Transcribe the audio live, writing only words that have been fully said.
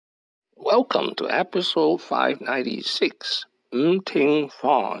Welcome to episode 596. Teng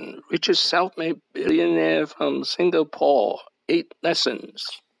Fong, richest self-made billionaire from Singapore, 8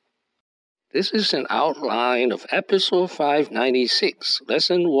 Lessons. This is an outline of episode 596,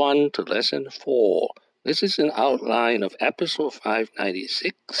 lesson 1 to lesson 4. This is an outline of episode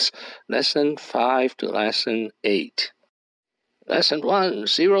 596, lesson 5 to lesson 8. Lesson 1,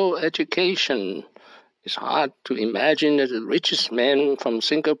 Zero Education. It's hard to imagine that the richest man from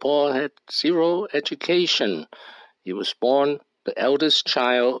Singapore had zero education. He was born the eldest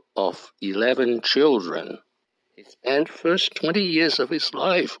child of 11 children. He spent the first 20 years of his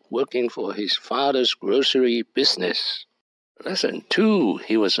life working for his father's grocery business. Lesson 2,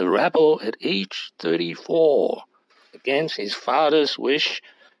 he was a rebel at age 34. Against his father's wish,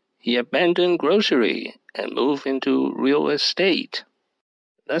 he abandoned grocery and moved into real estate.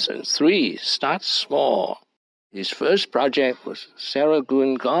 Lesson 3, start small. His first project was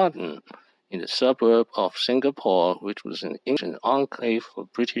Serangoon Garden in the suburb of Singapore, which was an ancient enclave for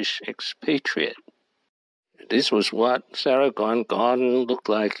British expatriates. This was what Serangoon Garden looked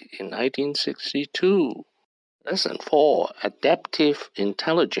like in 1962. Lesson 4, adaptive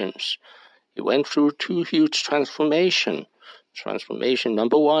intelligence. He went through 2 huge transformations. Transformation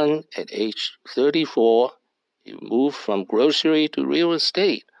number 1, at age 34, he moved from grocery to real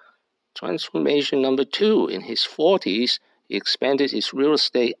estate. Transformation number 2, in his 40s, he expanded his real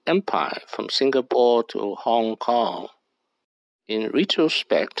estate empire from Singapore to Hong Kong. In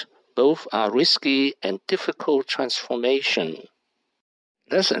retrospect, both are risky and difficult transformation.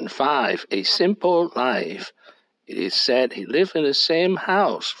 Lesson 5, a simple life. It is said he lived in the same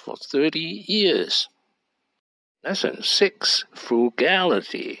house for 30 years. Lesson 6,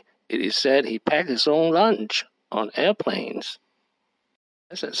 frugality. It is said he packed his own lunch on airplanes.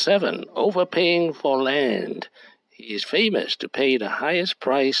 Lesson 7, overpaying for land. He is famous to pay the highest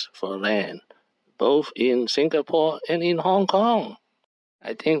price for land, both in Singapore and in Hong Kong.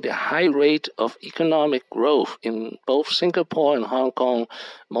 I think the high rate of economic growth in both Singapore and Hong Kong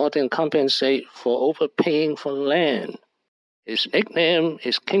more than compensate for overpaying for land. His nickname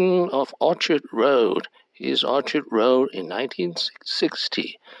is King of Orchard Road. He is Orchard Road in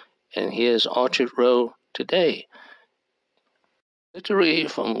 1960, and he is Orchard Road today. Literally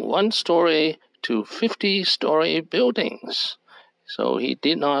from 1-story to 50-story buildings, so he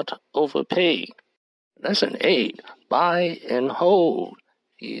did not overpay. Lesson 8, buy and hold.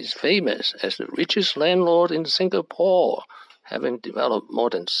 He is famous as the richest landlord in Singapore, having developed more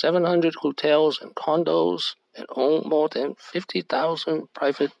than 700 hotels and condos and owned more than 50,000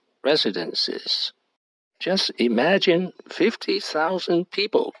 private residences. Just imagine 50,000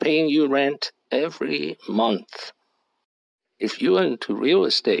 people paying you rent every month. If you are into real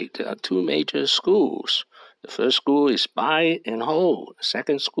estate, there are 2 major schools. The first school is buy and hold. The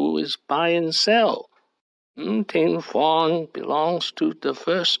second school is buy and sell. Teng Fong belongs to the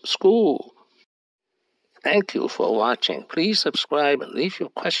first school. Thank you for watching. Please subscribe and leave your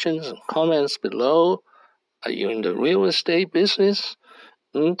questions and comments below. Are you in the real estate business?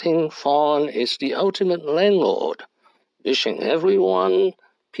 Teng Fong is the ultimate landlord, wishing everyone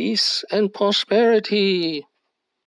peace and prosperity.